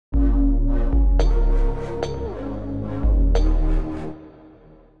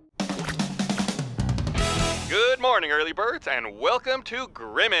morning, early birds, and welcome to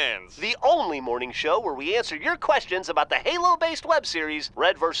Grimmins, the only morning show where we answer your questions about the Halo-based web series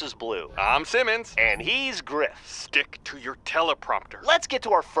Red vs. Blue. I'm Simmons. And he's Grif. Stick to your teleprompter. Let's get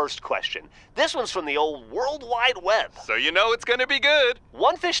to our first question. This one's from the old World Wide Web. So you know it's gonna be good.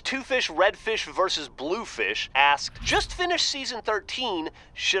 One Fish, Two Fish, Red Fish versus Blue Fish asked, just finished season 13,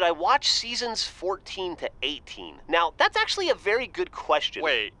 should I watch seasons 14 to 18? Now, that's actually a very good question.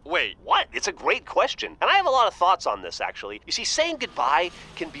 Wait. What? It's a great question. And I have a lot of thoughts on this, actually. You see, saying goodbye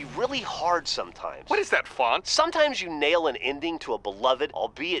can be really hard sometimes. What is that font? Sometimes you nail an ending to a beloved,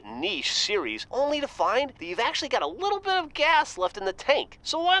 albeit niche, series, only to find that you've actually got a little bit of gas left in the tank.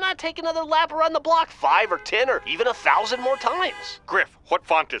 So why not take another lap around the block 5 or 10 or even 1,000 more times? Grif, what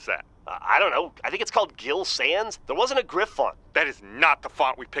font is that? I don't know. I think it's called Gil Sans. There wasn't a Grif font. That is not the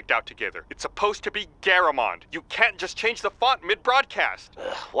font we picked out together. It's supposed to be Garamond. You can't just change the font mid-broadcast.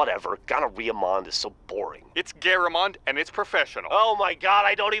 Whatever. Gonorrhea-mond is so boring. It's Garamond, and it's professional. Oh my god,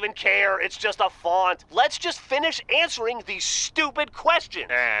 I don't even care. It's just a font. Let's just finish answering these stupid questions.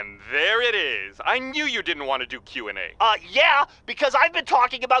 And there it is. I knew you didn't want to do Q&A. Yeah, because I've been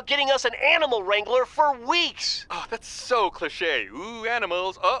talking about getting us an animal wrangler for weeks. Oh, that's so cliche. Ooh,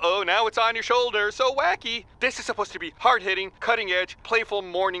 animals. Uh-oh, now it's on your shoulder. So wacky. This is supposed to be hard-hitting, cutting-edge, playful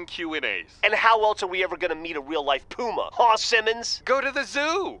morning Q&As. And how else are we ever gonna meet a real-life puma? Huh, Simmons? Go to the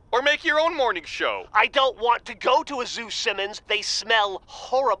zoo, or make your own morning show. I don't want to go to a zoo, Simmons. They smell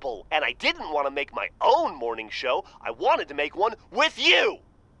horrible. And I didn't want to make my own morning show. I wanted to make one with you.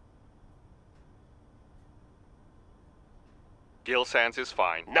 Gil Sans is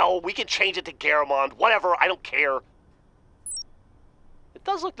fine. No, we can change it to Garamond. Whatever, I don't care. It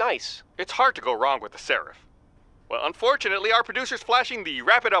does look nice. It's hard to go wrong with the serif. Well, unfortunately, our producer's flashing the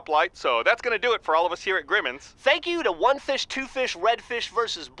Wrap It Up light, so that's going to do it for all of us here at Grimmins. Thank you to One Fish, Two Fish, Red Fish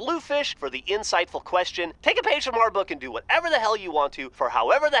versus Blue Fish for the insightful question. Take a page from our book and do whatever the hell you want to for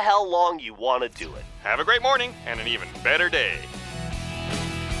however the hell long you want to do it. Have a great morning and an even better day.